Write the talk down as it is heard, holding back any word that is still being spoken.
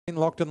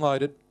Locked and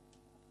loaded.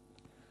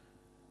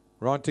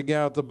 Right to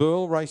go at the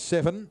Bull, race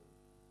 7.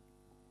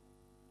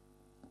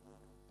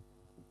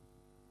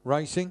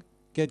 Racing.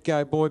 Get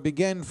Go Boy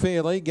began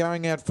fairly,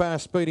 going out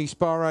fast. Speedy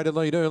Spyro to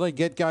lead early.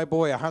 Get Go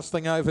Boy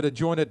hustling over to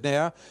join it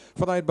now.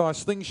 Followed by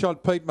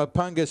Slingshot Pete,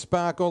 Mapunga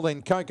Sparkle,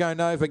 then Coco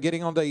Nova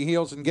getting onto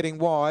heels and getting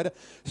wide.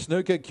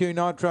 Snooker Q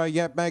Nitro,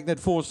 Yap Magnet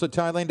Force the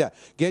tail ender.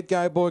 Get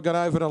Go Boy got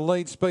over to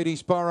lead. Speedy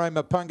Spyro,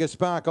 Mapunga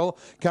Sparkle.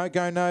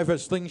 Coco Nova,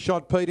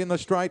 Slingshot Pete in the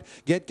straight.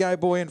 Get Go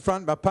Boy in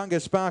front.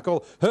 Mapunga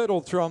Sparkle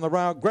hurdled through on the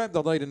rail, grabbed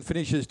the lead and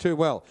finishes too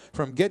well.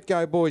 From Get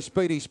Go Boy,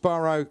 Speedy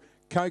Spyro,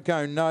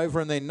 Coco Nova,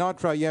 and then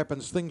Nitro Yap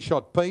and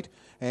Slingshot Pete.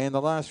 And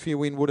the last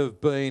few in would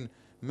have been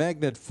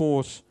Magnet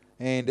Force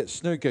and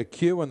Snooker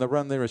Q, and the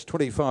run there is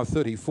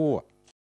 25.34.